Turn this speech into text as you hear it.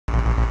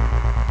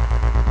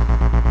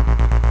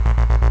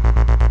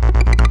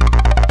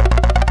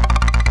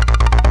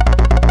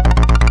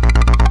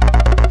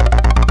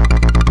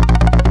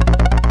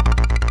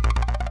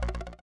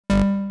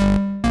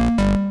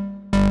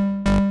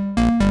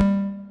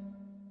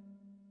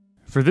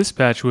For this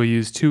patch, we'll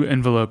use two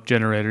envelope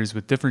generators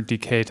with different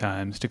decay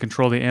times to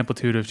control the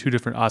amplitude of two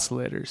different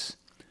oscillators.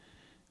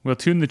 We'll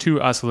tune the two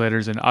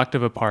oscillators an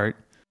octave apart,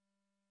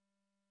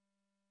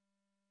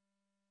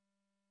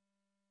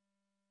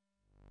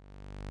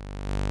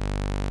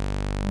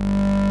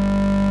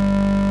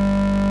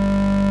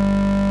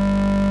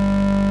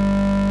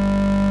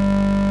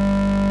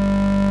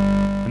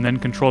 and then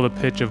control the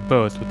pitch of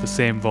both with the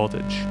same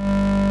voltage.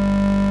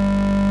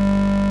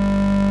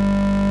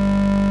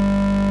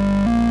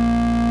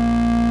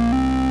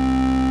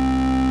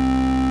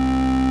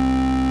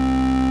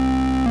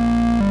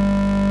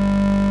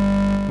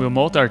 We'll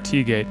molt our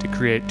T-gate to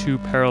create two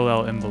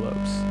parallel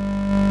envelopes.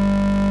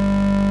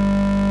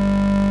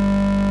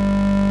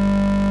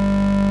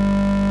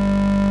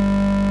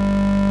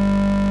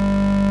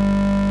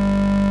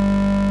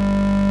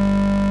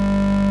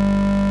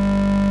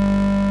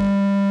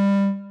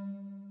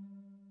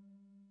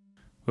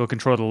 We'll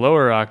control the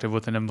lower octave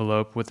with an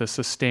envelope with a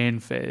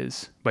sustain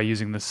phase by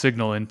using the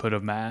signal input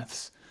of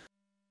maths.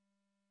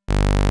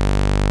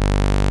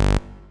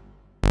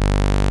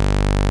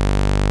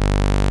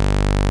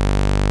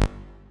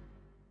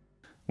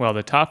 While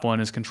the top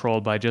one is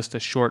controlled by just a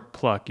short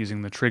pluck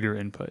using the trigger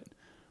input.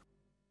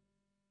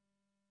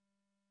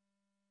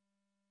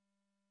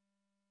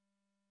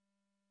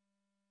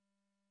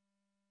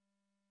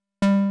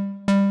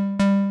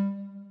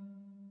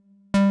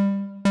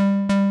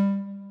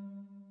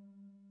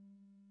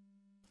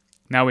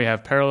 Now we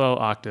have parallel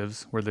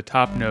octaves where the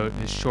top note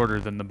is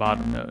shorter than the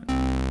bottom note.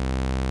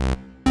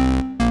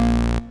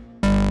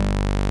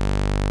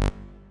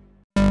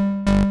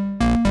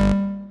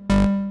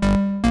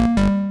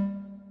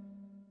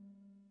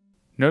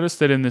 Notice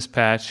that in this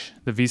patch,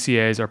 the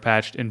VCAs are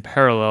patched in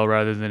parallel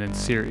rather than in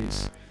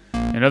series.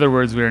 In other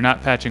words, we are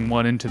not patching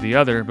one into the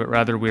other, but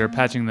rather we are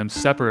patching them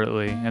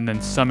separately and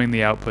then summing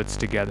the outputs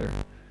together.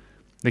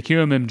 The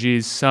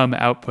QMMG's sum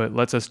output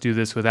lets us do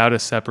this without a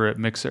separate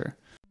mixer.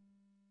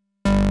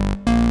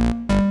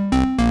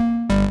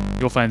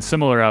 You'll find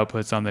similar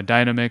outputs on the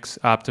Dynamix,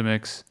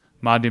 Optimix,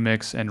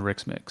 Modimix, and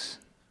Rixmix.